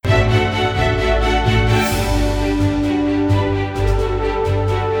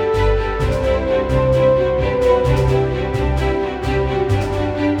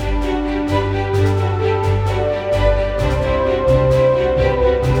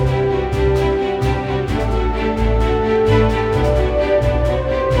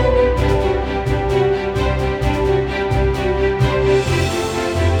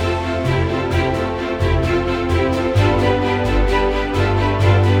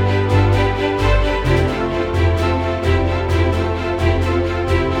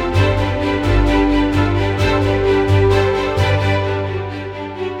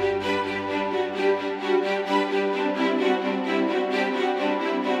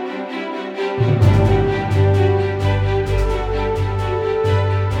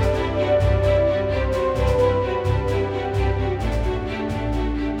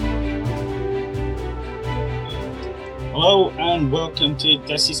welcome to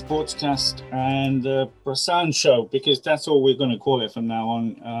Desi Sportscast and the Prasen Show, because that's all we're going to call it from now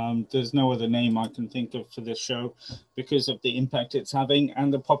on. There's no other name I can think of for this show because of the impact it's having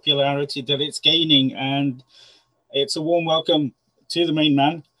and the popularity that it's gaining. And it's a warm welcome to the main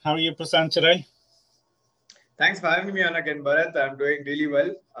man. How are you, Prasen, today? Thanks for having me on again, Bharat. I'm doing really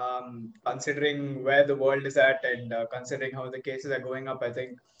well. Considering where the world is at and considering how the cases are going up, I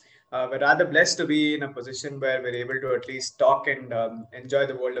think we're rather blessed to be in a position where we're able to at least talk and enjoy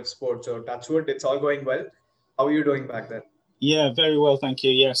the world of sports. So, touch wood, it's all going well. How are you doing back there? Yeah, very well, thank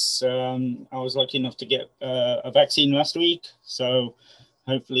you. Yes, I was lucky enough to get a vaccine last week. So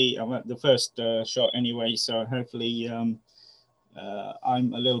hopefully, I'm at the first shot anyway. So hopefully, I'm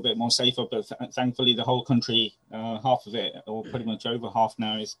a little bit more safer, but thankfully the whole country, half of it, or pretty much over half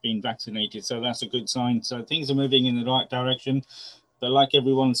now, is being vaccinated. So that's a good sign. So things are moving in the right direction. But like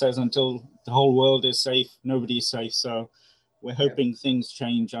everyone says, until the whole world is safe, nobody is safe. So we're hoping things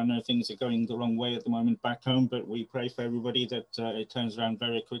change. I know things are going the wrong way at the moment back home, but we pray for everybody that it turns around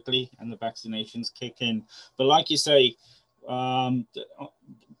very quickly and the vaccinations kick in. But like you say, one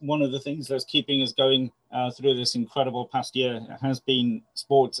of the things that's keeping us going through this incredible past year has been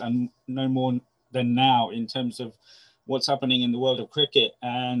sports, and no more than now in terms of what's happening in the world of cricket.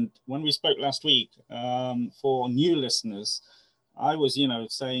 And when we spoke last week, for new listeners, I was,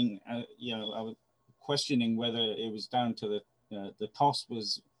 saying, I was questioning whether it was down to the toss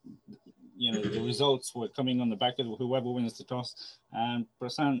was, the results were coming on the back of whoever wins the toss. And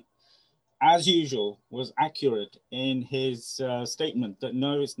Prasen, as usual, was accurate in his statement that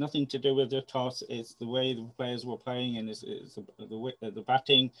no, it's nothing to do with the toss. It's the way the players were playing, and it's the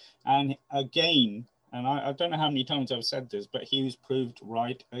batting. And again, and I don't know how many times I've said this, but he was proved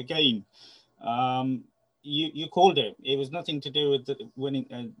right again. You called it. It was nothing to do with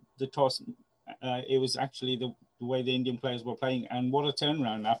winning the toss. It was actually the way the Indian players were playing. And what a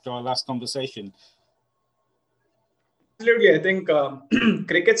turnaround after our last conversation. Absolutely. I think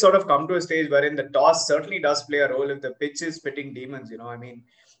cricket sort of come to a stage wherein the toss certainly does play a role if the pitch is spitting demons.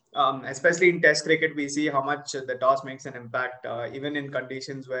 Especially in Test cricket, we see how much the toss makes an impact, even in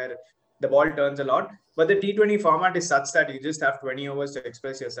conditions where the ball turns a lot. But the T20 format is such that you just have 20 overs to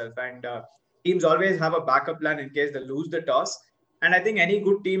express yourself. And teams always have a backup plan in case they lose the toss. And I think any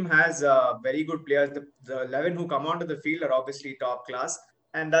good team has very good players. The 11 who come onto the field are obviously top class.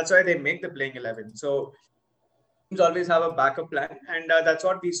 And that's why they make the playing 11. So teams always have a backup plan, and that's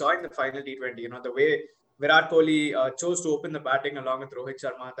what we saw in the final T20. The way Virat Kohli chose to open the batting along with Rohit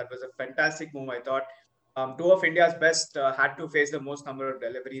Sharma, that was a fantastic move. I thought two of India's best had to face the most number of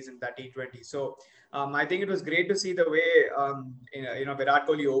deliveries in that T20. So I think it was great to see the way Virat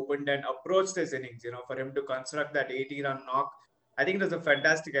Kohli opened and approached his innings. For him to construct that 80-run knock, I think it was a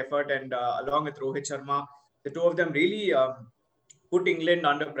fantastic effort. And along with Rohit Sharma, the two of them really put England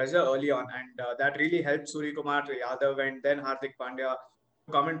under pressure early on, and that really helped Suryakumar Yadav and then Hardik Pandya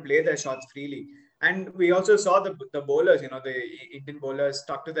to come and play their shots freely. And we also saw the bowlers, the Indian bowlers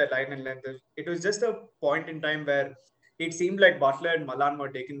stuck to their line and length. It was just a point in time where it seemed like Butler and Malan were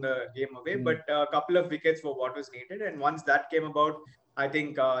taking the game away, but a couple of wickets were what was needed. And once that came about, I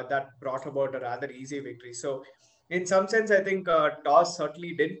think that brought about a rather easy victory. So in some sense, I think toss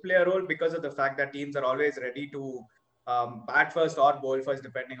certainly did play a role because of the fact that teams are always ready to bat first or bowl first,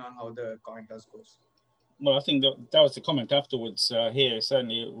 depending on how the coin toss goes. Well, I think that was the comment afterwards here,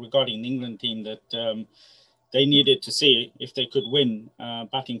 certainly regarding the England team, that they needed to see if they could win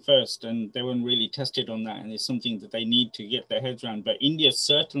batting first, and they weren't really tested on that, and it's something that they need to get their heads around. But India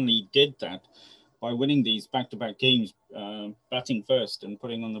certainly did that by winning these back-to-back games, batting first and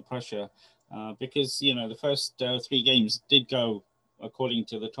putting on the pressure, because, the first three games did go according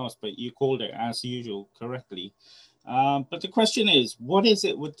to the toss, but you called it, as usual, correctly. But the question is, what is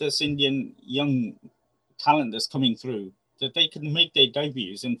it with this Indian young talent that's coming through that they can make their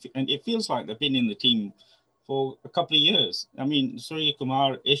debuts? And it feels like they've been in the team for a couple of years. I mean, Surya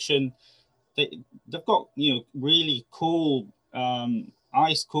Kumar, Ishan, they've got, really cool,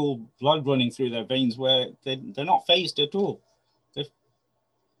 ice cool blood running through their veins where they're not phased at all.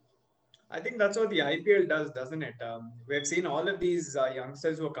 I think that's what the IPL does, doesn't it? We've seen all of these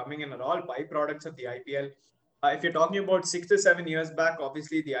youngsters who are coming in are all byproducts of the IPL. If you're talking about 6 to 7 years back,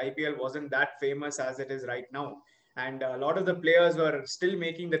 obviously the IPL wasn't that famous as it is right now. And a lot of the players were still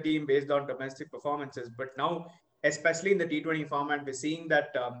making the team based on domestic performances. But now, especially in the T20 format, we're seeing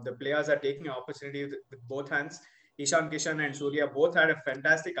that the players are taking an opportunity with both hands. Ishan Kishan and Surya both had a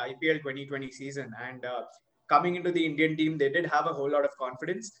fantastic IPL 2020 season. And coming into the Indian team, they did have a whole lot of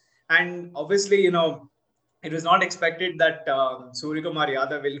confidence. And obviously, it was not expected that Suryakumar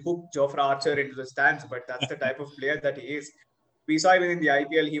Yadav will hook Jofra Archer into the stands, but that's the type of player that he is. We saw even in the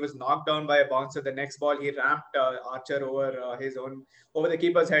IPL, he was knocked down by a bouncer. The next ball, he ramped Archer over over the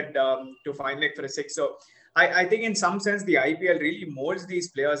keeper's head to find leg for a six. So I think in some sense the IPL really molds these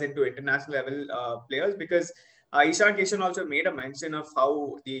players into international level players, because Ishan Kishan also made a mention of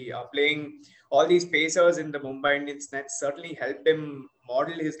how the playing all these pacers in the Mumbai Indians nets certainly helped him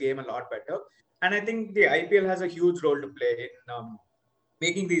model his game a lot better. And I think the IPL has a huge role to play in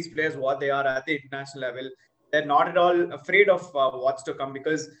making these players what they are at the international level. They're not at all afraid of what's to come,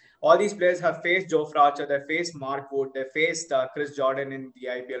 because all these players have faced Joe Archer, they faced Mark Wood, they faced Chris Jordan in the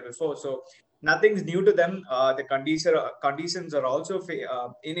IPL before. So nothing's new to them. The conditions are also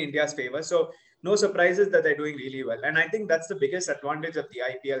in India's favor. So no surprises that they're doing really well. And I think that's the biggest advantage of the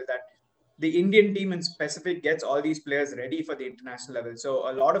IPL, that the Indian team in specific gets all these players ready for the international level.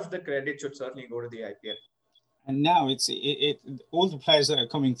 So a lot of the credit should certainly go to the IPL. And now all the players that are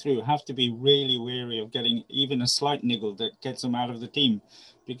coming through have to be really wary of getting even a slight niggle that gets them out of the team,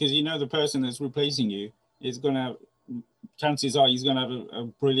 because you know the person that's replacing you is going to, chances are he's going to have a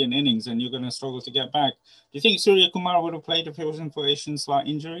brilliant innings and you're going to struggle to get back. Do you think Surya Kumar would have played if it wasn't for Asian's slight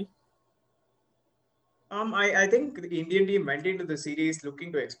injury? I think the Indian team went into the series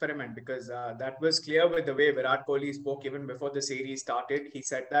looking to experiment, because that was clear with the way Virat Kohli spoke even before the series started. He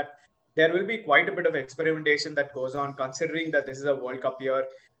said that there will be quite a bit of experimentation that goes on, considering that this is a World Cup year.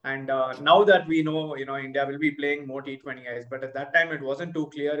 And now that we know, India will be playing more T20Is, but at that time it wasn't too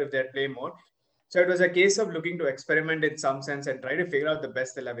clear if they'd play more. So it was a case of looking to experiment in some sense and try to figure out the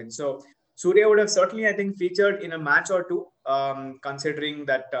best 11. So Surya would have certainly, I think, featured in a match or two, considering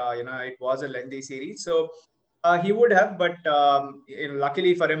that it was a lengthy series. So he would have, but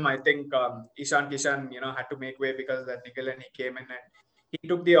luckily for him, I think Ishan Kishan, had to make way because of that nickel, and he came in and he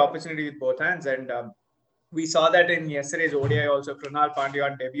took the opportunity with both hands. And we saw that in yesterday's ODI also. Krunal Pandya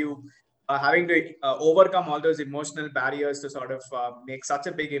on debut, having to overcome all those emotional barriers to sort of make such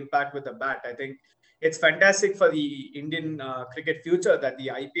a big impact with the bat. I think it's fantastic for the Indian cricket future that the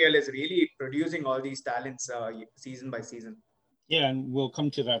IPL is really producing all these talents season by season. Yeah, and we'll come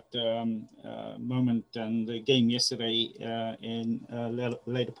to that moment and the game yesterday in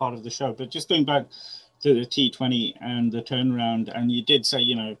later part of the show. But just going back to the T20 and the turnaround, and you did say,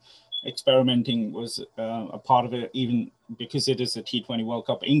 experimenting was a part of it, even because it is a T20 World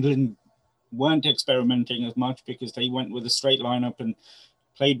Cup. England weren't experimenting as much because they went with a straight lineup and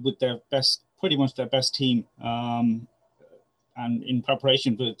played with their best, pretty much their best team, and in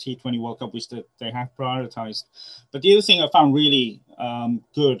preparation for the T20 World Cup, which they have prioritized. But the other thing I found really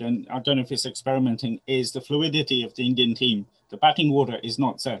good, and I don't know if it's experimenting, is the fluidity of the Indian team. The batting order is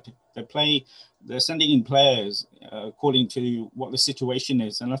not set. They're sending in players according to what the situation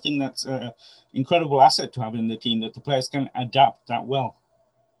is. And I think that's an incredible asset to have in the team, that the players can adapt that well.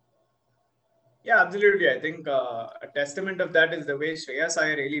 Yeah, absolutely. I think a testament of that is the way Shreyas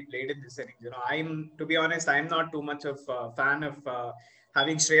Iyer really played in this innings. To be honest, I'm not too much of a fan of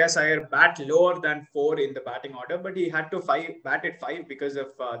having Shreyas Iyer bat lower than 4 in the batting order, but he had to bat at 5 because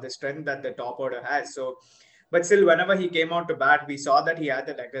of the strength that the top order has. So, but still, whenever he came out to bat, we saw that he had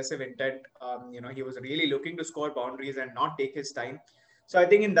that aggressive intent. He was really looking to score boundaries and not take his time. So I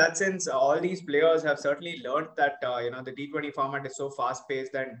think in that sense, all these players have certainly learned that the T20 format is so fast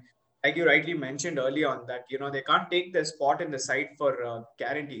paced, and like you rightly mentioned early on, that they can't take the spot in the side for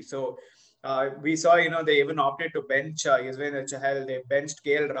guarantee. So we saw they even opted to bench Yuzvendra Chahal, they benched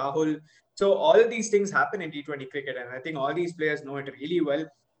KL Rahul. So all of these things happen in T20 cricket, and I think all these players know it really well.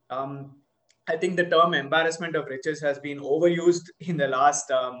 I think the term embarrassment of riches has been overused in the last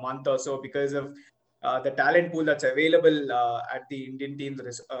month or so, because of the talent pool that's available at the Indian teams,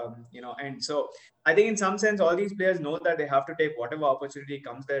 and so I think in some sense all these players know that they have to take whatever opportunity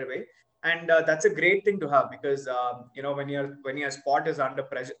comes their way, and that's a great thing to have, because when your spot is under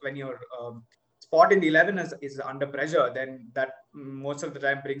pressure, when your spot in the 11 is under pressure, then that most of the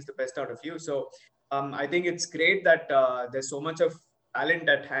time brings the best out of you. So I think it's great that there's so much of talent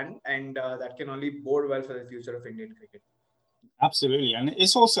at hand, and that can only bode well for the future of Indian cricket. Absolutely. And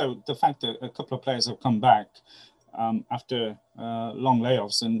it's also the fact that a couple of players have come back after long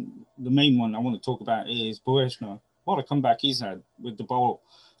layoffs. And the main one I want to talk about is Bhuvaneswar. What a comeback he's had with the bowl.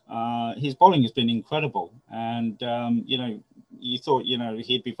 His bowling has been incredible. And, you thought,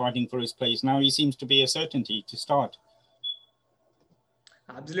 he'd be fighting for his place. Now he seems to be a certainty to start.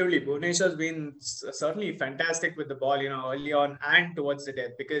 Absolutely. Bhuvaneswar has been certainly fantastic with the ball, early on and towards the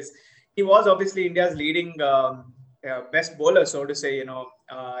death, because he was obviously India's leading best bowler, so to say, in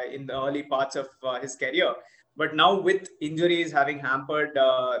the early parts of his career. But now with injuries having hampered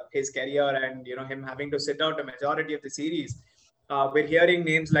his career, and him having to sit out a majority of the series, We're hearing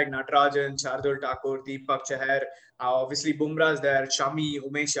names like Natarajan, Shardul Thakur, Deepak Chahar, obviously Bumrah's there, Shami,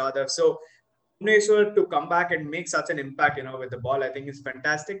 Umesh Yadav. So Bhuvneshwar to come back and make such an impact, with the ball, I think is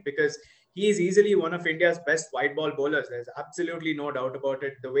fantastic because he is easily one of India's best white ball bowlers. There's absolutely no doubt about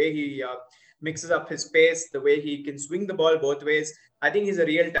it. The way he mixes up his pace, the way he can swing the ball both ways, I think he's a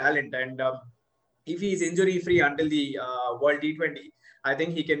real talent. And if he is injury free until the World T20, I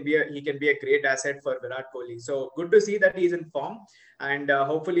think he can be a great asset for Virat Kohli. So good to see that he's in form, and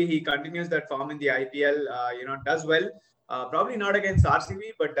hopefully he continues that form in the IPL. Does well. Probably not against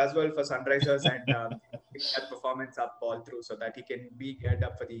RCB, but does well for Sunrisers and pick that performance up all through so that he can be geared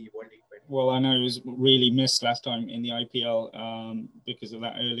up for the World T20. Well, I know he was really missed last time in the IPL because of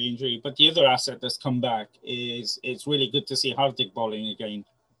that early injury. But the other asset that's come back is it's really good to see Hardik bowling again.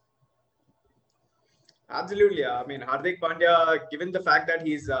 Absolutely. I mean, Hardik Pandya, given the fact that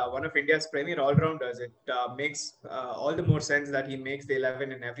he's one of India's premier all-rounders, it makes all the more sense that he makes the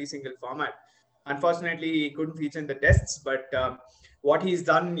 11 in every single format. Unfortunately, he couldn't feature in the tests, but what he's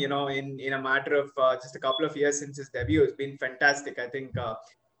done, in a matter of just a couple of years since his debut has been fantastic. I think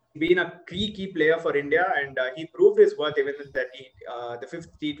he's been a key player for India, and he proved his worth even in the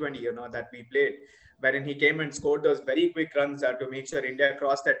fifth T20, that we played, wherein he came and scored those very quick runs to make sure India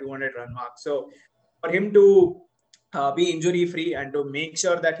crossed that 200-run mark. So for him to be injury free and to make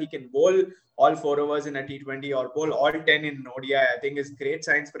sure that he can bowl all 4 overs in a T20 or bowl all 10 in an ODI, I think is great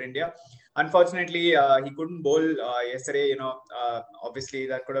signs for India. Unfortunately, he couldn't bowl yesterday. Obviously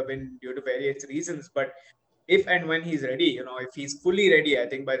that could have been due to various reasons, but if and when he's ready, if he's fully ready, I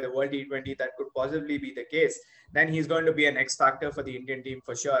think by the World T20 that could possibly be the case. Then he's going to be an X factor for the Indian team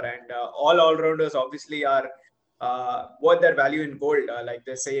for sure. And all-rounders obviously are worth their value in gold, like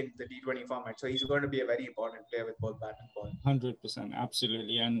they say in the T20 format. So he's going to be a very important player with both bat and ball. 100%,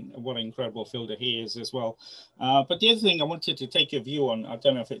 absolutely. And what an incredible fielder he is as well. But the other thing I wanted to take your view on, I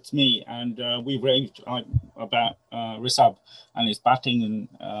don't know if it's me, and we've raved about Rishabh and his batting and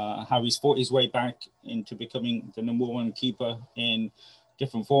how he's fought his way back into becoming the number one keeper in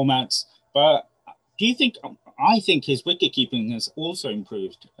different formats. But do you think, I think his wicket keeping has also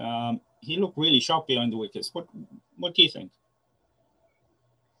improved. He looked really sharp behind the wickets. What do you think?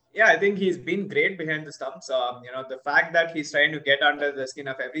 Yeah, I think he's been great behind the stumps. The fact that he's trying to get under the skin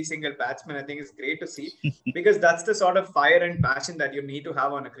of every single batsman, I think is great to see because that's the sort of fire and passion that you need to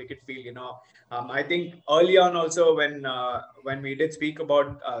have on a cricket field. I think early on also when we did speak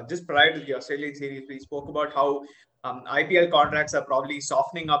about just prior to the Australian series, we spoke about how IPL contracts are probably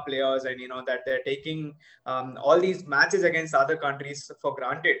softening up players and, that they're taking all these matches against other countries for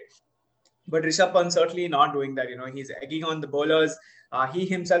granted. But Rishabh Pant certainly not doing that. He's egging on the bowlers. He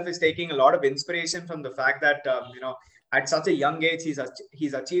himself is taking a lot of inspiration from the fact that at such a young age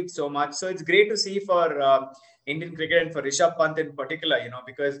he's achieved so much. So it's great to see for Indian cricket and for Rishabh Pant in particular.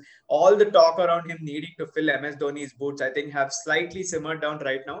 Because all the talk around him needing to fill MS Dhoni's boots, I think, have slightly simmered down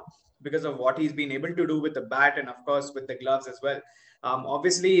right now because of what he's been able to do with the bat and of course with the gloves as well.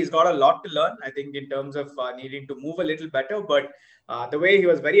 Obviously, he's got a lot to learn, I think, in terms of needing to move a little better. But the way he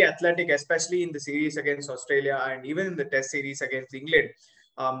was very athletic, especially in the series against Australia and even in the test series against England,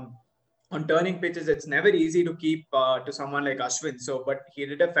 on turning pitches, it's never easy to keep to someone like Ashwin. So, but he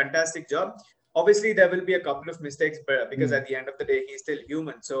did a fantastic job. Obviously, there will be a couple of mistakes because at the end of the day, he's still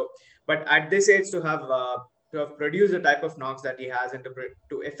human. So, but at this age, to have produced the type of knocks that he has and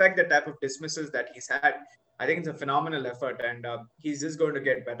to effect the type of dismissals that he's had, I think it's a phenomenal effort, and he's just going to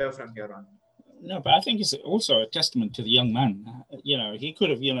get better from here on. No, but I think it's also a testament to the young man. He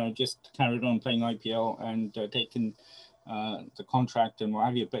could have, just carried on playing IPL and taken the contract and what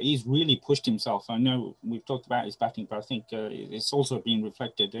have you, but he's really pushed himself. I know we've talked about his batting, but I think it's also been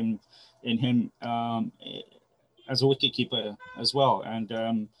reflected in him as a wicketkeeper as well.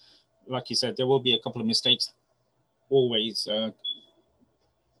 And like you said, there will be a couple of mistakes always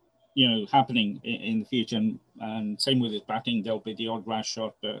happening in the future, and same with his batting. There'll be the odd rash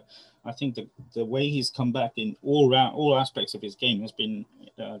shot, but I think the way he's come back in all aspects of his game has been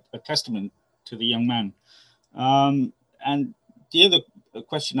a testament to the young man. And the other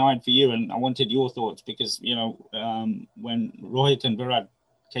question I had for you, and I wanted your thoughts, because when Rohit and Virat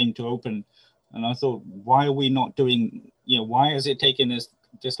came to open, and I thought, why are we not doing? Why has it taken us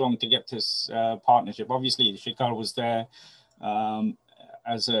this long to get this partnership? Obviously, Shikhar was there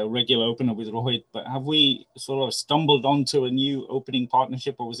as a regular opener with Rohit, but have we sort of stumbled onto a new opening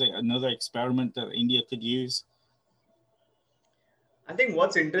partnership, or was it another experiment that India could use? I think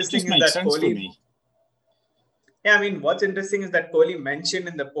what's interesting is that Kohli. Yeah, I mean, what's interesting is that Kohli mentioned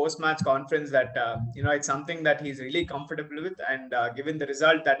in the post-match conference that it's something that he's really comfortable with, and given the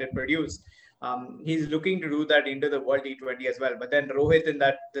result that it produced, he's looking to do that into the World T20 as well. But then Rohit, in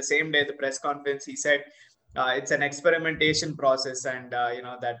that the same day, the press conference, he said it's an experimentation process, and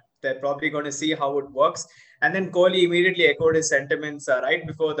that they're probably going to see how it works. And then Kohli immediately echoed his sentiments right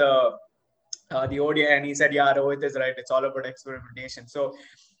before the ODI, and he said, "Yeah, Rohit is right. It's all about experimentation." So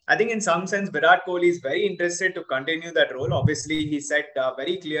I think in some sense, Virat Kohli is very interested to continue that role. Obviously, he said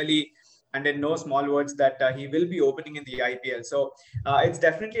very clearly and in no small words that he will be opening in the IPL. So it's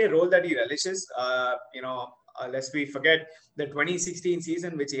definitely a role that he relishes. Lest we forget the 2016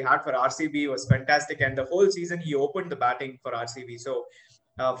 season which he had for RCB was fantastic, and the whole season he opened the batting for RCB. So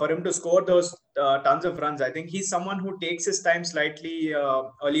for him to score those tons of runs, I think he's someone who takes his time slightly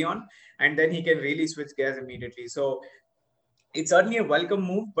early on, and then he can really switch gears immediately. So it's certainly a welcome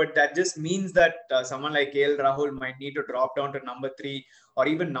move, but that just means that someone like KL Rahul might need to drop down to number 3 or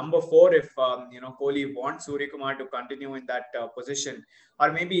even number 4 if Kohli wants Suryakumar to continue in that position,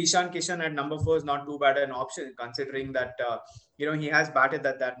 or maybe Ishan Kishan at number 4 is not too bad an option considering that he has batted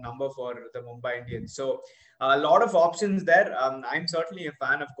at that number for the Mumbai Indians. So a lot of options there. I'm certainly a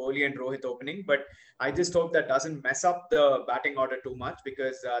fan of Kohli and Rohit opening, but I just hope that doesn't mess up the batting order too much,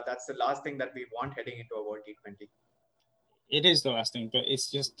 because that's the last thing that we want heading into a World T20. It is the last thing, but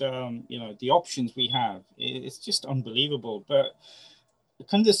it's just the options we have. It's just unbelievable. But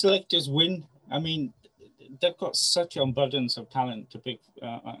can the selectors win? I mean, they've got such an abundance of talent to pick.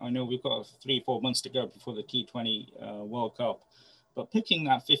 I know we've got 3-4 months to go before the T20 World Cup, but picking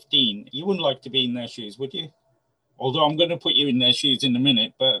that 15, you wouldn't like to be in their shoes, would you? Although I'm going to put you in their shoes in a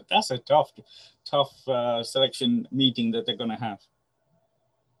minute, but that's a tough selection meeting that they're going to have.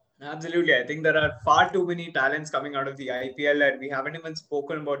 Absolutely. I think there are far too many talents coming out of the IPL, and we haven't even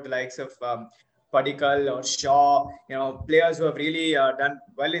spoken about the likes of Padikkal or Shaw, players who have really done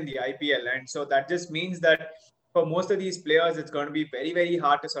well in the IPL. And so that just means that for most of these players, it's going to be very, very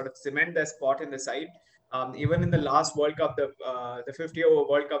hard to sort of cement their spot in the side. Even in the last World Cup, the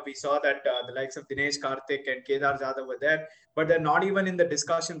 50-over World Cup, we saw that the likes of Dinesh Karthik and Kedar Jadhav were there, but they're not even in the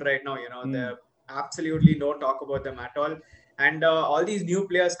discussion right now. There's absolutely no talk about them at all. And all these new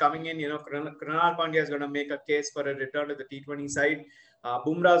players coming in, Krunal Pandya is going to make a case for a return to the T20 side.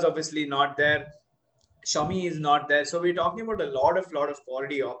 Bumrah is obviously not there. Shami is not there. So we're talking about a lot of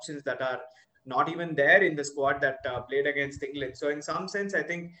quality options that are not even there in the squad that played against England. So in some sense, I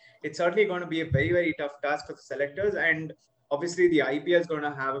think it's certainly going to be a very, very tough task for the selectors. And obviously, the IPL is going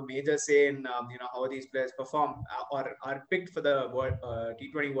to have a major say in how these players perform or are picked for the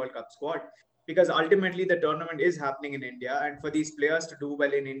T20 World Cup squad. Because ultimately the tournament is happening in India, and for these players to do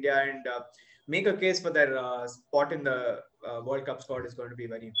well in India and make a case for their spot in the World Cup squad is going to be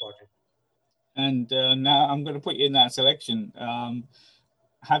very important. And now I'm going to put you in that selection.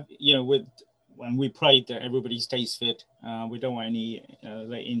 When we prayed that everybody stays fit, we don't want any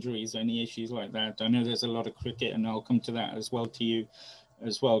late injuries or any issues like that. I know there's a lot of cricket, and I'll come to that as well to you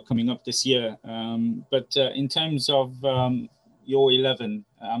as well coming up this year. But in terms of your 11,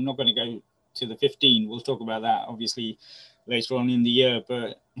 I'm not going to go to the 15. We'll talk about that obviously later on in the year,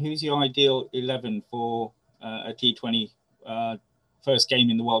 but who's your ideal 11 for a T20 first game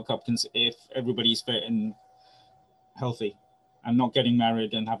in the World Cup if everybody's fit and healthy and not getting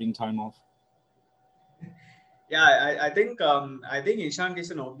married and having time off? Yeah, I think Ishan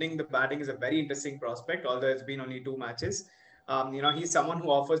Kishan opening the batting is a very interesting prospect, although it's been only 2 matches. He's someone who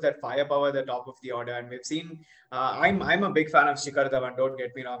offers that firepower at the top of the order, and we've seen. I'm a big fan of Shikhar Dhawan. Don't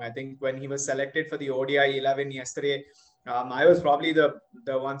get me wrong. I think when he was selected for the ODI 11 yesterday, I was probably the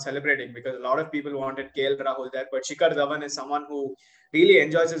one celebrating, because a lot of people wanted KL Rahul there, but Shikhar Dhawan is someone who really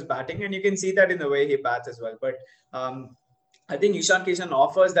enjoys his batting, and you can see that in the way he bats as well. But I think Ishan Kishan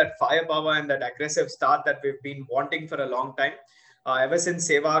offers that firepower and that aggressive start that we've been wanting for a long time. Ever since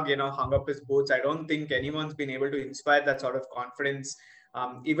Sehwag, hung up his boots, I don't think anyone's been able to inspire that sort of confidence.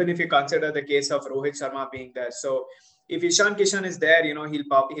 Even if you consider the case of Rohit Sharma being there. So if Ishan Kishan is there, he'll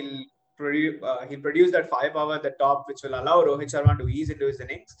produce that firepower at the top, which will allow Rohit Sharma to ease into his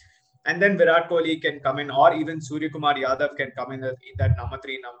innings. And then Virat Kohli can come in, or even Suryakumar Yadav can come in that number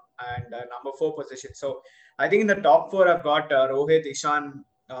 3 and number 4 position. So I think in the top 4, I've got Rohit, Ishan,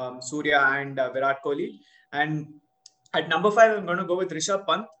 Surya, and Virat Kohli. And at number 5, I'm going to go with Rishabh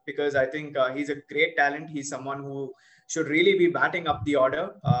Pant, because I think he's a great talent. He's someone who should really be batting up the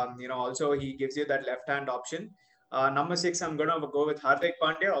order. Also he gives you that left-hand option. Number 6, I'm going to go with Hardik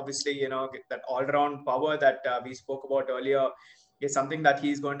Pandya. Obviously, that all-round power that we spoke about earlier is something that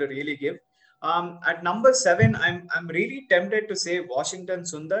he's going to really give. At number 7, I'm really tempted to say Washington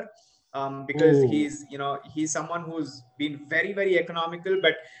Sundar. because Ooh. he's someone who's been very, very economical,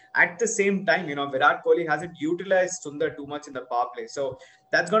 but at the same time, Virat Kohli hasn't utilized Sundar too much in the power play. So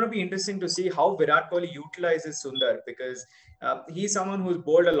that's going to be interesting to see how Virat Kohli utilizes Sundar, because he's someone who's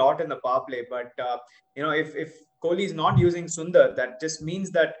bowled a lot in the power play. But if Kohli is not using Sundar, that just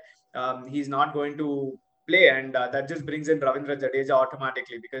means that he's not going to play, and that just brings in Ravindra Jadeja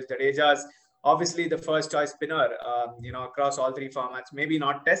automatically, because Jadeja's obviously the first choice spinner, across all three formats. Maybe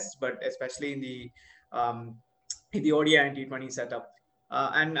not tests, but especially um, in the ODI and T20 setup.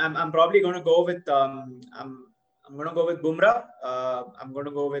 And I'm probably going to go with I'm going to go with Bumrah. I'm going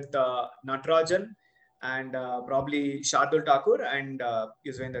to go with Natarajan, and probably Shardul Thakur and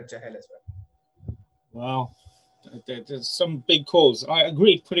Yuzvendra Chahal as well. Wow. There's some big calls. I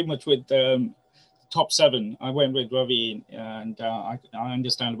agree pretty much with top seven. I went with Ravi, and I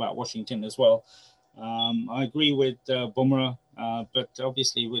understand about Washington as well. I agree with Bumrah, but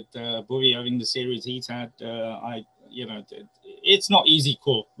obviously with Buri having the series he's had, it's not easy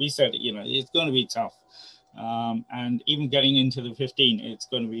call. We said it's going to be tough. And even getting into the 15, it's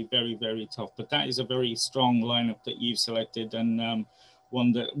going to be very, very tough. But that is a very strong lineup that you've selected, and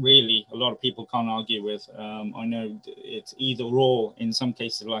one that really a lot of people can't argue with. I know it's either or in some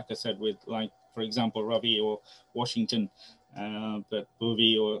cases, like I said, with for example, Ravi or Washington, but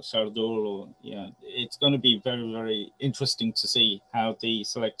Bhuvi or Shardul, it's going to be very, very interesting to see how the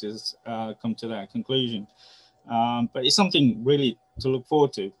selectors come to that conclusion. But it's something really to look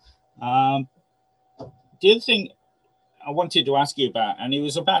forward to. The other thing I wanted to ask you about, and it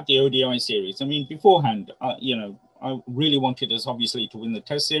was about the ODI series. I mean, beforehand, I really wanted us obviously to win the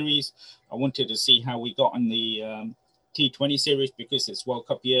Test series. I wanted to see how we got in the T20 series, because it's World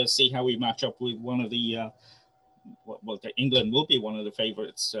Cup year. See how we match up with one of the England will be one of the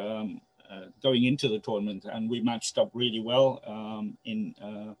favourites going into the tournament, and we matched up really well in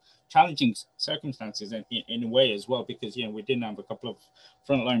challenging circumstances in a way as well, because we didn't have a couple of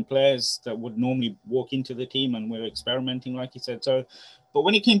frontline players that would normally walk into the team, and we're experimenting, like you said. So, but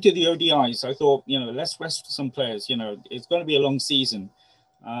when it came to the ODIs, I thought let's rest some players. It's going to be a long season.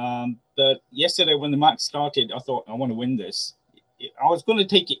 But yesterday when the match started, I thought I want to win this. I was going to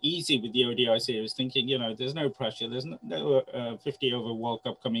take it easy with the ODI series, thinking, there's no pressure. There's no 50 over World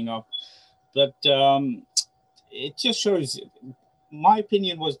Cup coming up. But it just shows, my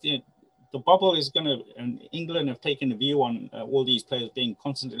opinion was the bubble is going to, and England have taken a view on all these players being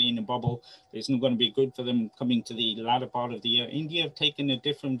constantly in the bubble. It's not going to be good for them coming to the latter part of the year. India have taken a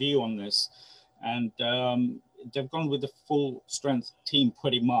different view on this. And they've gone with the full strength team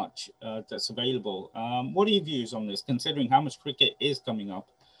pretty much that's available. What are your views on this, considering how much cricket is coming up,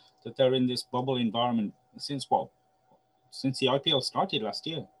 that they're in this bubble environment since the IPL started last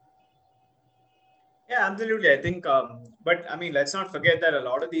year? Yeah, absolutely. I think, but I mean, let's not forget that a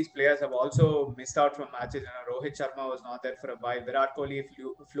lot of these players have also missed out from matches. Rohit Sharma was not there for a while. Virat Kohli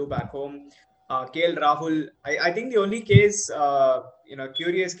flew back home. KL Rahul. I think the only case,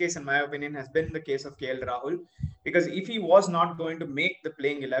 curious case in my opinion, has been the case of KL Rahul, because if he was not going to make the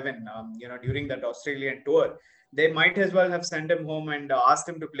playing 11, during that Australian tour, they might as well have sent him home and asked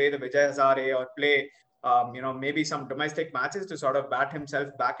him to play the Vijay Hazare or play, maybe some domestic matches to sort of bat himself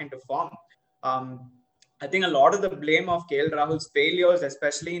back into form. I think a lot of the blame of KL Rahul's failures,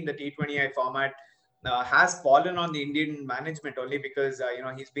 especially in the T20I format, has fallen on the Indian management, only because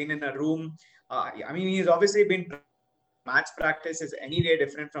he's been in a room. I mean, he's obviously been match practice is any day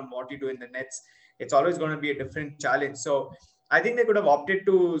different from what you do in the nets. It's always going to be a different challenge. So I think they could have opted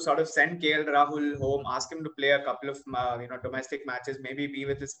to sort of send KL Rahul home, ask him to play a couple of domestic matches, maybe be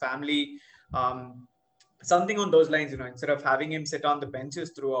with his family. Something on those lines, instead of having him sit on the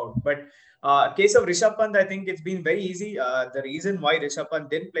benches throughout. But case of Rishabh Pant, I think it's been very easy. The reason why Rishabh Pant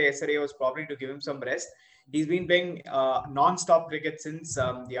didn't play yesterday was probably to give him some rest. He's been playing non-stop cricket since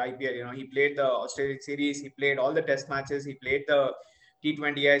the IPL. He played the Australian series, he played all the test matches, he played the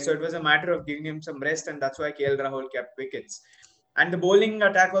T20I. So it was a matter of giving him some rest, and that's why KL Rahul kept wickets. And the bowling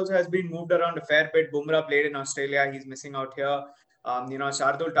attack also has been moved around a fair bit. Bumrah played in Australia, he's missing out here.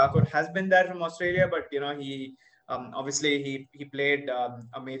 Shardul Thakur has been there from Australia, but he obviously he played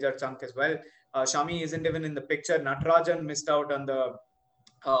a major chunk as well. Shami isn't even in the picture. Natarajan missed out on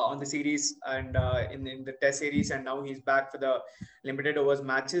the series and in the Test series, and now he's back for the limited overs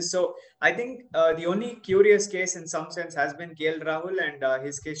matches. So I think the only curious case in some sense has been KL Rahul, and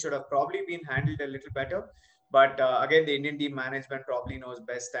his case should have probably been handled a little better. But again, the Indian team management probably knows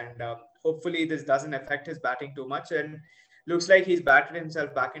best, and hopefully this doesn't affect his batting too much. And looks like he's batted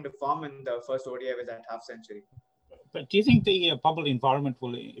himself back into form in the first ODI with that half century. But do you think the bubble environment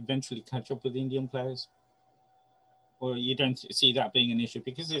will eventually catch up with Indian players? or you don't see that being an issue?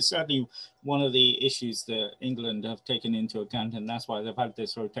 Because it's certainly one of the issues that England have taken into account, and that's why they've had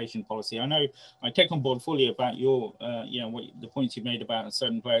this rotation policy. I know I take on board fully about your, what the points you made about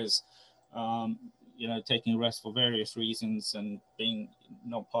certain players, um, taking rest for various reasons and being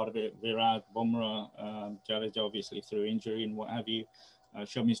not part of it. Virat, Bumrah, Jadeja obviously through injury and what have you.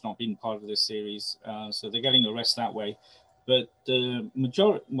 Shami's not been part of this series, so they're getting a rest that way. But the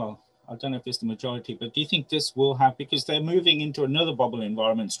majority, well, I don't know if it's the majority, but do you think this will have, because they're moving into another bubble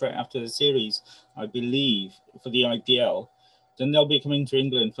environment straight after the series, I believe, for the IPL, then they'll be coming to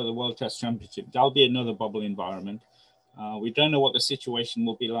England for the World Test Championship. That'll be another bubble environment. We don't know what the situation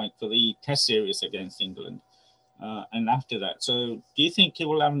will be like for the Test series against England. And after that, so do you think it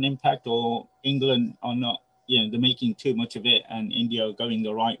will have an impact, or England are not, they're making too much of it, and India are going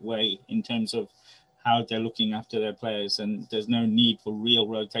the right way in terms of how they're looking after their players, and there's no need for real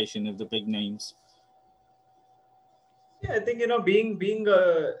rotation of the big names? Yeah, I think being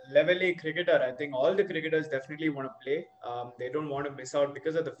a level A cricketer, I think all the cricketers definitely want to play. They don't want to miss out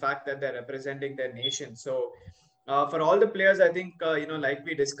because of the fact that they're representing their nation. So for all the players, I think like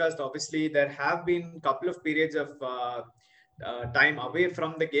we discussed, obviously there have been a couple of periods of time away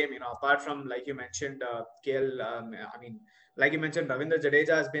from the game. Apart from, like you mentioned, KL. I mean, like you mentioned, Ravindra Jadeja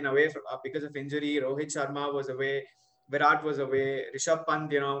has been away because of injury. Rohit Sharma was away. Virat was away. Rishabh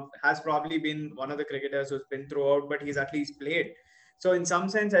Pant, has probably been one of the cricketers who's been throughout, but he's at least played. So in some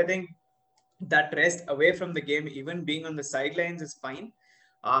sense, I think that rest away from the game, even being on the sidelines, is fine.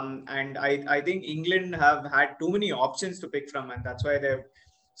 And I think England have had too many options to pick from, and that's why they've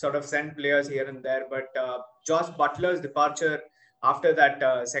sort of sent players here and there. But Josh Butler's departure after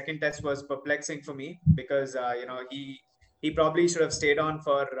that second test was perplexing for me, because he probably should have stayed on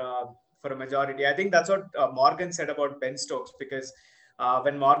for a majority. I think that's what Morgan said about Ben Stokes, because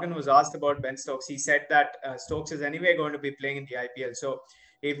when Morgan was asked about Ben Stokes, he said that Stokes is anyway going to be playing in the IPL. So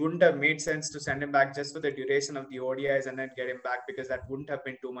it wouldn't have made sense to send him back just for the duration of the ODIs and then get him back, because that wouldn't have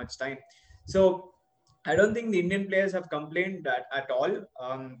been too much time. So I don't think the Indian players have complained at all.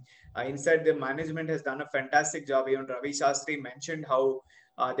 Instead, the management has done a fantastic job. Even Ravi Shastri mentioned how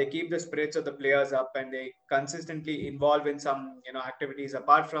they keep the spirits of the players up, and they consistently involve in some activities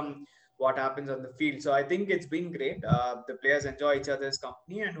apart from what happens on the field. So I think it's been great. The players enjoy each other's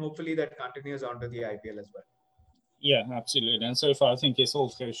company, and hopefully that continues on to the IPL as well. Yeah, absolutely. And so far, I think it's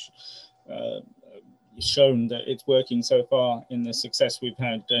also shown that it's working so far in the success we've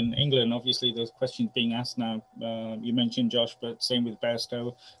had. And England, obviously, there's questions being asked now. You mentioned Josh, but same with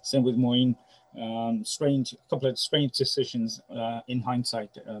Bairstow, same with Moeen. A couple of strange decisions in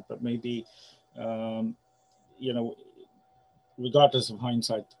hindsight, but maybe, regardless of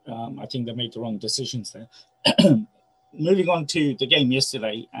hindsight, I think they made the wrong decisions there. Moving on to the game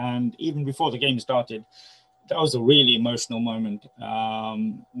yesterday, and even before the game started, that was a really emotional moment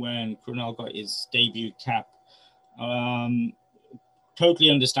when Krunal got his debut cap. Totally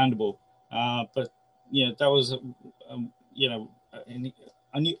understandable, but that was,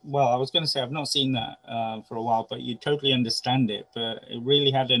 I was going to say I've not seen that for a while, but you totally understand it. But it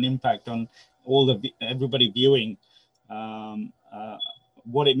really had an impact on everybody viewing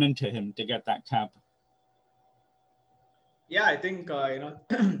what it meant to him to get that cap. Yeah, I think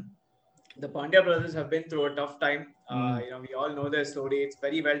the Pandya brothers have been through a tough time. We all know their story. It's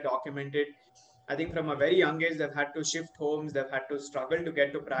very well documented. I think from a very young age, they've had to shift homes. They've had to struggle to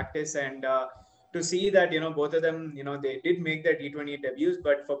get to practice, and to see that, both of them, they did make their T20 debuts,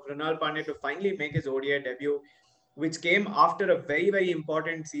 but for Krunal Pandya to finally make his ODI debut, which came after a very, very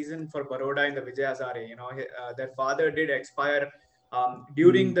important season for Baroda in the Vijay Hazare. Their father did expire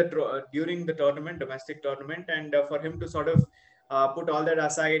during the tournament, domestic tournament, and for him to sort of put all that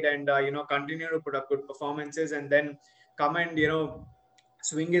aside and continue to put up good performances, and then come and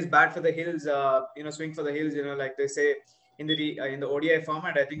swing his bat for the hills, swing for the hills, like they say in the ODI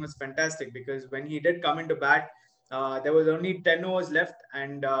format. I think was fantastic, because when he did come into bat, there was only 10 overs left,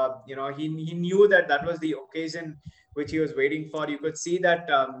 and he knew that was the occasion which he was waiting for. You could see that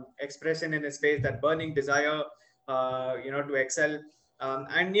expression in his face, that burning desire to excel.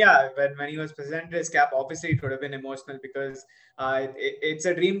 And yeah, when he was presented his cap, obviously it would have been emotional, because it's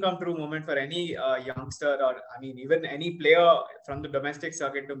a dream come true moment for any youngster, or I mean even any player from the domestic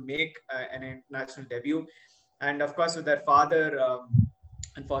circuit, to make an international debut. And of course, with their father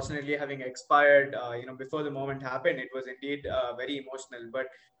unfortunately having expired before the moment happened, it was indeed very emotional. But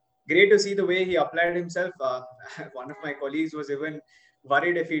great to see the way he applied himself. One of my colleagues was even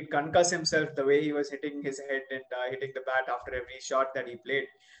worried if he'd concuss himself, the way he was hitting his head and hitting the bat after every shot that he played.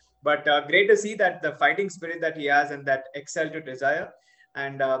 But great to see that the fighting spirit that he has, and that excel to desire.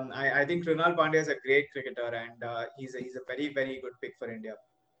 And I think Krunal Pandya is a great cricketer, and he's a very, very good pick for India.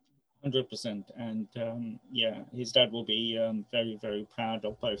 100%. And yeah, his dad will be very, very proud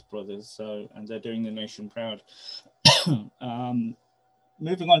of both brothers. So, and they're doing the nation proud. um,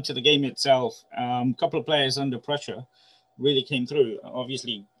 Moving on to the game itself, a couple of players under pressure really came through.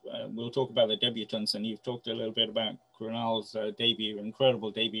 Obviously, we'll talk about the debutants, and you've talked a little bit about Krunal's debut, incredible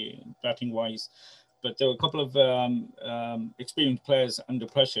debut batting wise. But there were a couple of experienced players under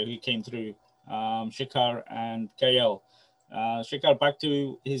pressure who came through, Shikhar and KL. Shikhar back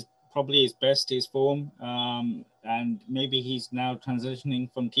to his probably his best, his form, and maybe he's now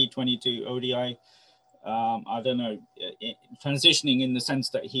transitioning from T20 to ODI. I don't know, transitioning in the sense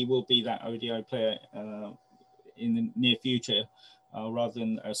that he will be that ODI player in the near future, rather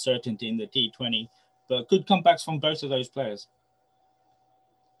than a certainty in the T20. But good comebacks from both of those players.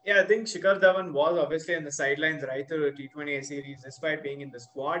 Yeah, I think Shikhar Dhawan was obviously on the sidelines right through the T20 series, despite being in the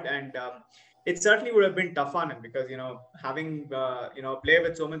squad, and it certainly would have been tough on him because having play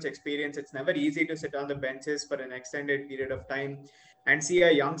with so much experience, it's never easy to sit on the benches for an extended period of time and see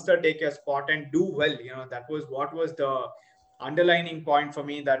a youngster take a spot and do well. That was what was the underlining point for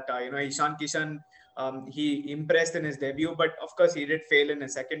me, that Ishan Kishan, he impressed in his debut, but of course he did fail in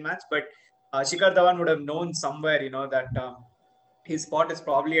his second match. But Shikhar Dhawan would have known somewhere, that. His spot is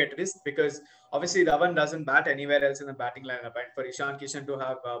probably at risk because obviously Dhawan doesn't bat anywhere else in the batting lineup. And for Ishan Kishan to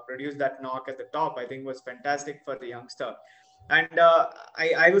have produced that knock at the top, I think was fantastic for the youngster. And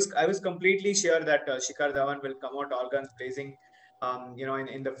I was completely sure that Shikhar Dhawan will come out all guns blazing,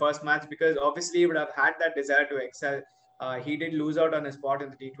 in the first match, because obviously he would have had that desire to excel. He did lose out on a spot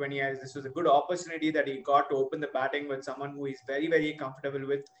in the T20, as this was a good opportunity that he got to open the batting with someone who is very, very comfortable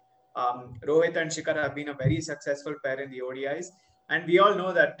with. Rohit and Shikhar have been a very successful pair in the ODIs, and we all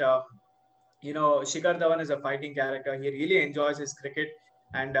know that Shikhar Dhawan is a fighting character. He really enjoys his cricket,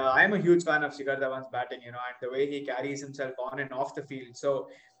 and I am a huge fan of Shikhar Dhawan's batting. And the way he carries himself on and off the field. So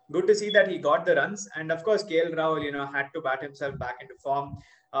good to see that he got the runs, and of course KL Rahul, had to bat himself back into form.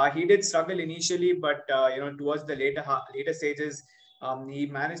 He did struggle initially, but towards the later stages, he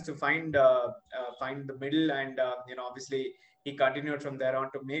managed to find the middle, and obviously he continued from there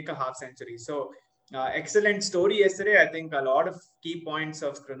on to make a half century. So excellent story yesterday. I think a lot of key points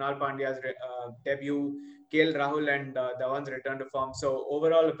of Krunal Pandya's debut, KL Rahul, and Dhawan's return to form. So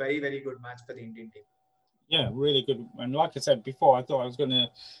overall, a very, very good match for the Indian team. Yeah, really good. And like I said before, I thought I was going to,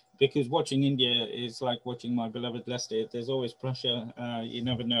 because watching India is like watching my beloved Leicester. There's always pressure. You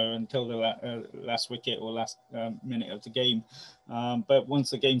never know until the last wicket or last minute of the game. But once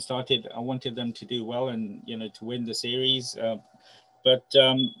the game started, I wanted them to do well and, to win the series. But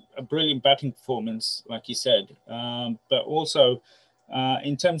a brilliant batting performance, like you said. But also,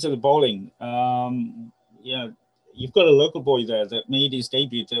 in terms of the bowling, you've got a local boy there that made his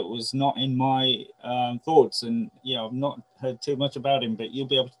debut that was not in my thoughts, and I've not heard too much about him. But you'll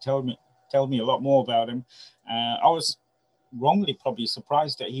be able to tell me a lot more about him. I was wrongly probably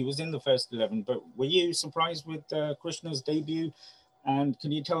surprised that he was in the first 11. But were you surprised with Krishna's debut? And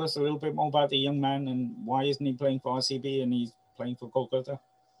can you tell us a little bit more about the young man and why isn't he playing for RCB and he's playing for Kolkata?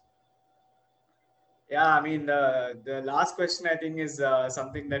 Yeah, I mean, the last question I think is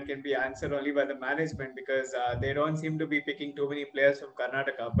something that can be answered only by the management, because they don't seem to be picking too many players from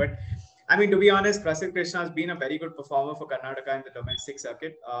Karnataka. But I mean, to be honest, Prasen Krishna has been a very good performer for Karnataka in the domestic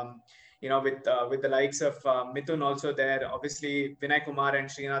circuit. With the likes of Mithun also there. Obviously, Vinay Kumar and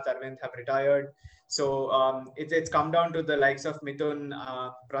Srinath Arvind have retired. So it's come down to the likes of Mithun,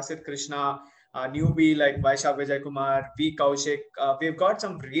 Prasid Krishna, newbie like Vaishak Vijay Kumar, V. Kaushik. We've got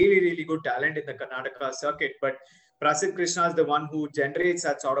some really, really good talent in the Karnataka circuit, but Prasid Krishna is the one who generates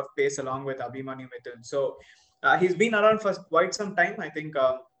that sort of pace along with Abhimanyu Mithun. So he's been around for quite some time. I think,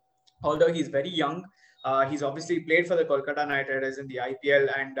 although he's very young, he's obviously played for the Kolkata Knight Riders in the IPL.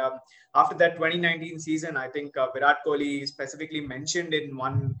 And after that 2019 season, I think Virat Kohli specifically mentioned in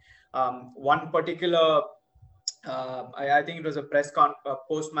one particular I think it was a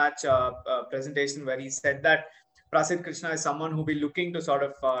post-match presentation where he said that Prasid Krishna is someone who will be looking to sort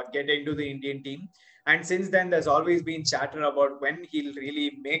of get into the Indian team. And since then, there's always been chatter about when he'll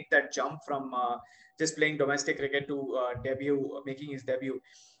really make that jump from just playing domestic cricket to making his debut.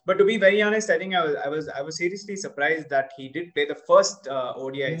 But to be very honest, I think I was seriously surprised that he did play the first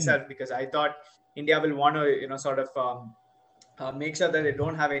ODI itself, because I thought India will want to sort of make sure that they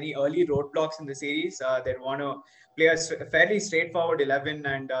don't have any early roadblocks in the series. They want to play a fairly straightforward 11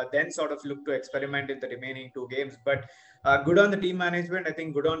 and then sort of look to experiment in the remaining two games. But good on the team management. I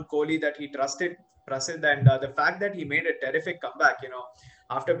think good on Kohli that he trusted Prasid, and the fact that he made a terrific comeback,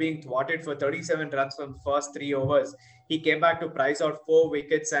 after being thwarted for 37 runs from the first 3 overs, he came back to price out 4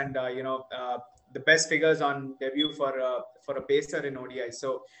 wickets and the best figures on debut for a pacer in ODI.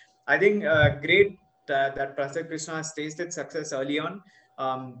 So I think great that Prasid Krishna has tasted success early on.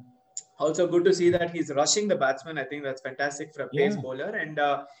 Um, Also good to see that he's rushing the batsman. I think that's fantastic for a pace Yeah. bowler, and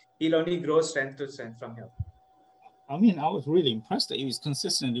he'll only grow strength to strength from here. I mean, I was really impressed that he was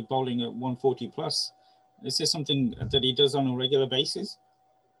consistently bowling at 140 plus. Is this something that he does on a regular basis?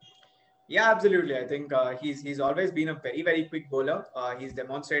 Yeah, absolutely. I think he's always been a very quick bowler. He's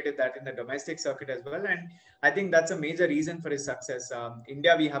demonstrated that in the domestic circuit as well, and I think that's a major reason for his success.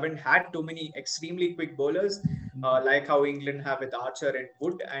 India, we haven't had too many extremely quick bowlers like how England have with Archer and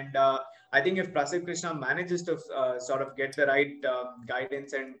Wood, and I think if Prasid Krishna manages to sort of get the right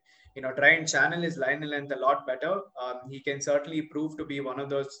guidance and try and channel his line length a lot better, he can certainly prove to be one of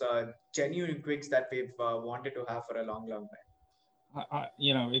those genuine quicks that we've wanted to have for a long time.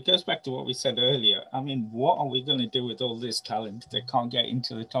 It goes back to what we said earlier. I mean, what are we going to do with all this talent that can't get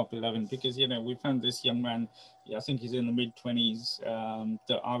into the top 11? Because, we found this young man, I think he's in the mid 20s,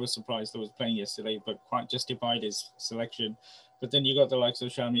 that I was surprised that was playing yesterday, but quite justified his selection. But then you got the likes of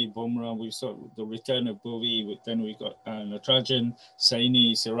Shami, Bumrah, we saw the return of Bhuvi, then we got Natarajan,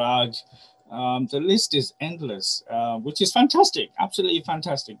 Saini, Siraj. The list is endless, which is fantastic, absolutely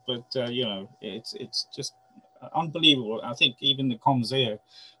fantastic. But, it's just unbelievable. I think even the comms there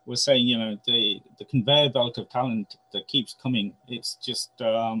was saying, the conveyor belt of talent that keeps coming. It's just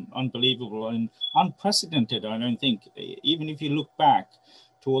unbelievable and unprecedented. I don't think, even if you look back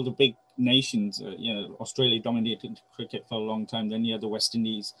to all the big nations, Australia dominated cricket for a long time. Then you had the West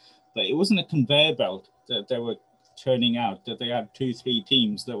Indies, but it wasn't a conveyor belt that they were turning out. That they had 2-3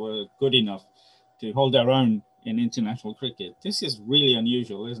 teams that were good enough to hold their own in international cricket. This is really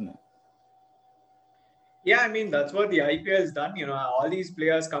unusual, isn't it? Yeah, I mean that's what the IPL has done. All these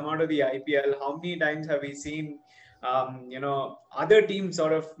players come out of the IPL. How many times have we seen, other teams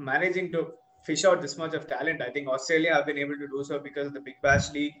sort of managing to fish out this much of talent? I think Australia have been able to do so because of the Big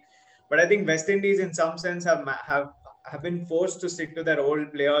Bash League, but I think West Indies, in some sense, have been forced to stick to their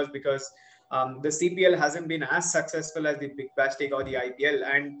old players because the CPL hasn't been as successful as the Big Bash League or the IPL.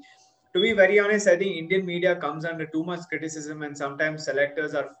 And to be very honest, I think Indian media comes under too much criticism, and sometimes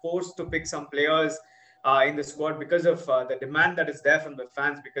selectors are forced to pick some players in the squad because of the demand that is there from the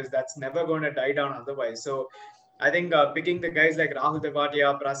fans, because that's never going to die down otherwise. So I think picking the guys like Rahul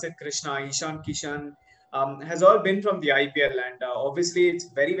Tewatia, Prasid Krishna, Ishan Kishan has all been from the IPL, and obviously it's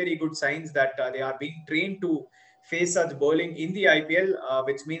very good signs that they are being trained to face such bowling in the IPL,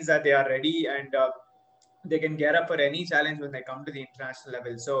 which means that they are ready and they can get up for any challenge when they come to the international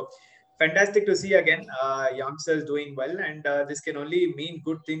level. So fantastic to see again youngsters doing well, and this can only mean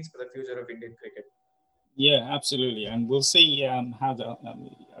good things for the future of Indian cricket. Yeah, absolutely, and we'll see how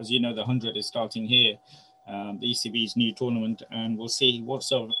as you know, the 100 is starting here, the ECB's new tournament, and we'll see what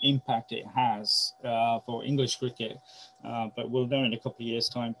sort of impact it has for English cricket. But we'll know in a couple of years'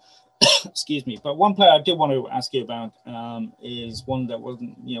 time. Excuse me. But one player I did want to ask you about is one that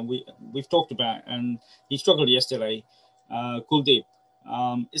wasn't, we've talked about, and he struggled yesterday. Kuldeep.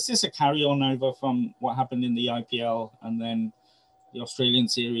 Is this a carry on over from what happened in the IPL and then the Australian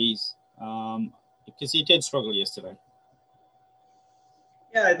series? Because he did struggle yesterday.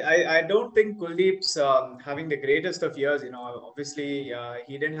 Yeah, I don't think Kuldeep's having the greatest of years. Obviously,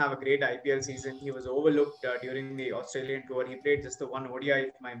 he didn't have a great IPL season. He was overlooked during the Australian tour. He played just the one ODI,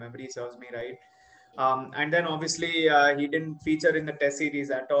 if my memory serves me right. And then obviously he didn't feature in the Test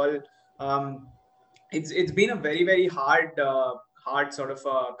series at all. It's been a very hard sort of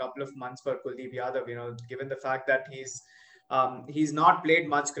a couple of months for Kuldeep Yadav. Given the fact that he's not played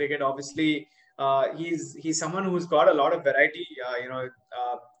much cricket. Obviously, he's someone who's got a lot of variety.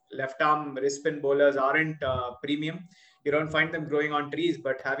 Left arm wrist spin bowlers aren't premium. You don't find them growing on trees.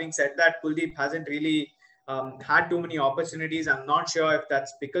 But having said that, Kuldeep hasn't really had too many opportunities. I'm not sure if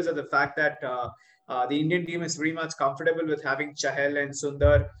that's because of the fact that the Indian team is pretty much comfortable with having Chahal and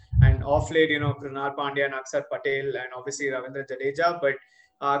Sundar, and off late, Krunal Pandya and Akshar Patel, and obviously Ravindra Jadeja. But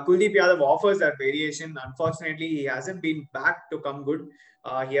Kuldeep Yadav offers that variation. Unfortunately, he hasn't been back to come good.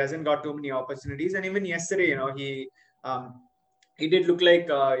 He hasn't got too many opportunities. And even yesterday, um, he did look like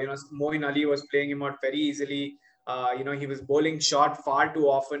Moeen Ali was playing him out very easily. He was bowling short far too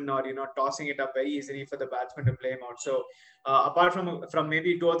often, or tossing it up very easily for the batsman to play him out. So apart from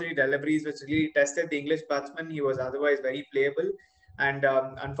maybe 2 or 3 deliveries which really tested the English batsman, he was otherwise very playable. And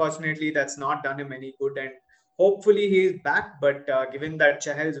unfortunately, that's not done him any good. And hopefully he is back. But given that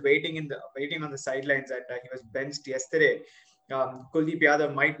Chahal's waiting on the sidelines, that he was benched yesterday, Kuldeep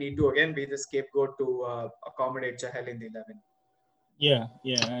Yadav might need to again be the scapegoat to accommodate Chahal in the 11. Yeah,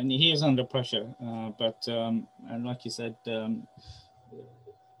 and he is under pressure. But and like you said,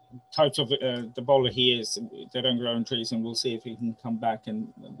 types of the bowler he is, they don't grow on trees, and we'll see if he can come back, and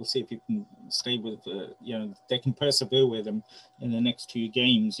we'll see if he can stay with, they can persevere with him in the next 2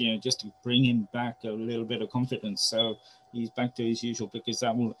 games, just to bring him back a little bit of confidence. So he's back to his usual, because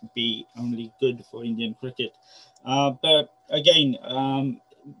that will be only good for Indian cricket. But again,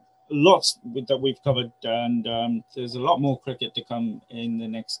 lots that we've covered, and there's a lot more cricket to come in the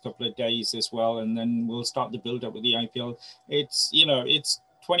next couple of days as well, and then we'll start the build up with the IPL. It's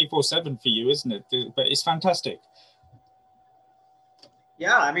 24/7 for you, isn't it? But it's fantastic.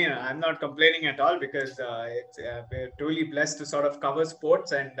 Yeah, I mean, I'm not complaining at all, because we're truly blessed to sort of cover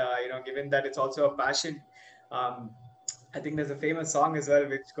sports, and given that it's also a passion. Um, I think there's a famous song as well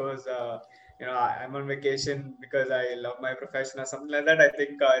which goes, I'm on vacation because I love my profession or something like that. I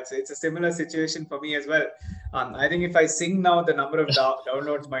think it's a similar situation for me as well. I think if I sing now, the number of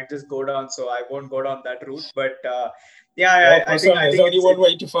downloads might just go down, so I won't go down that route. But well, there's only one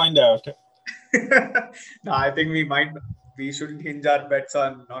way to find out. No, I think we shouldn't hinge our bets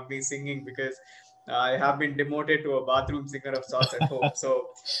on me singing, because I have been demoted to a bathroom singer of sorts at home. So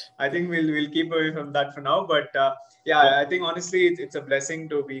I think we'll keep away from that for now. But I think honestly it's a blessing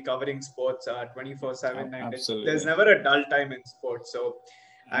to be covering sports 24/7, and there's never a dull time in sports. So,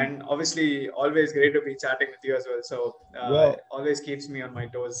 and obviously always great to be chatting with you as well. So always keeps me on my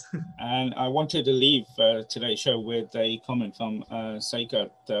toes. And I wanted to leave today's show with a comment from Saikat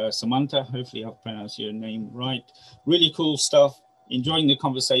Samantha. Hopefully I've pronounced your name right. Really cool stuff. Enjoying the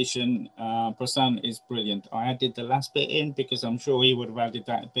conversation. Prasen is brilliant. I added the last bit in because I'm sure he would have added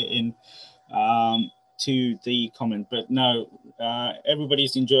that bit in to the comment. But no,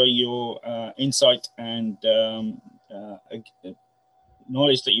 everybody's enjoying your insight and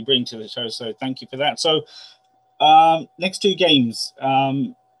knowledge that you bring to the show. So thank you for that. So next 2 games.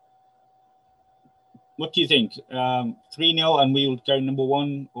 What do you think? 3-0 and we will go number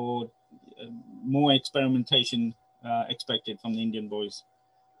 1, or more experimentation expected from the Indian boys?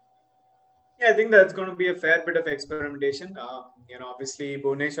 Yeah, I think that's going to be a fair bit of experimentation. Obviously,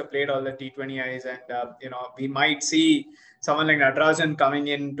 Bhubaneswar played all the T20Is, and we might see someone like Natarajan coming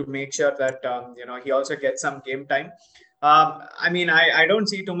in to make sure that he also gets some game time. I mean, I don't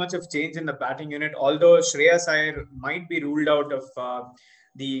see too much of change in the batting unit, although Shreyas Iyer might be ruled out of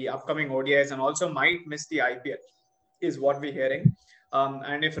the upcoming ODIs and also might miss the IPL, is what we're hearing.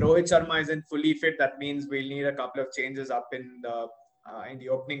 And if Rohit Sharma isn't fully fit, that means we'll need a couple of changes up in the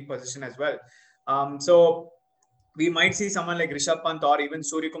opening position as well. So we might see someone like Rishabh Pant or even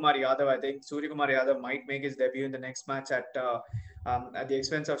Suryakumar Yadav. I think Suryakumar Yadav might make his debut in the next match at the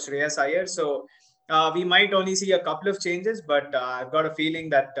expense of Shreyas Iyer. So we might only see a couple of changes, but I've got a feeling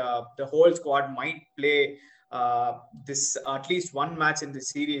that the whole squad might play this at least one match in the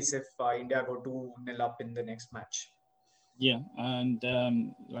series if India go 2-0 up in the next match. Yeah, and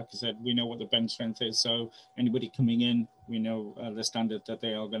like I said, we know what the bench strength is. So anybody coming in, we know the standard that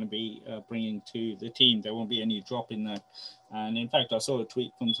they are going to be bringing to the team. There won't be any drop in that. And in fact, I saw a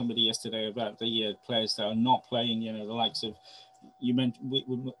tweet from somebody yesterday about the players that are not playing. The likes of we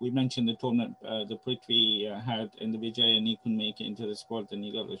mentioned the tournament the Prithvi had in the Vijay, and he couldn't make it into the squad. Then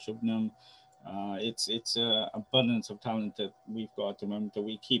you got the Shubnam. It's abundance of talent that we've got at the moment that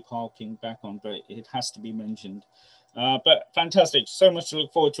we keep harking back on, but it has to be mentioned. But fantastic. So much to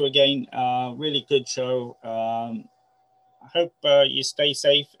look forward to again. Really good show. I hope you stay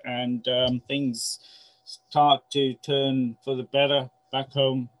safe and things start to turn for the better back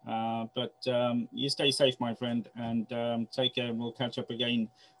home. But you stay safe, my friend, and take care. And we'll catch up again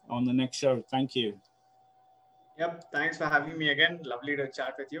on the next show. Thank you. Yep. Thanks for having me again. Lovely to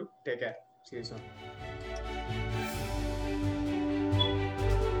chat with you. Take care. See you soon.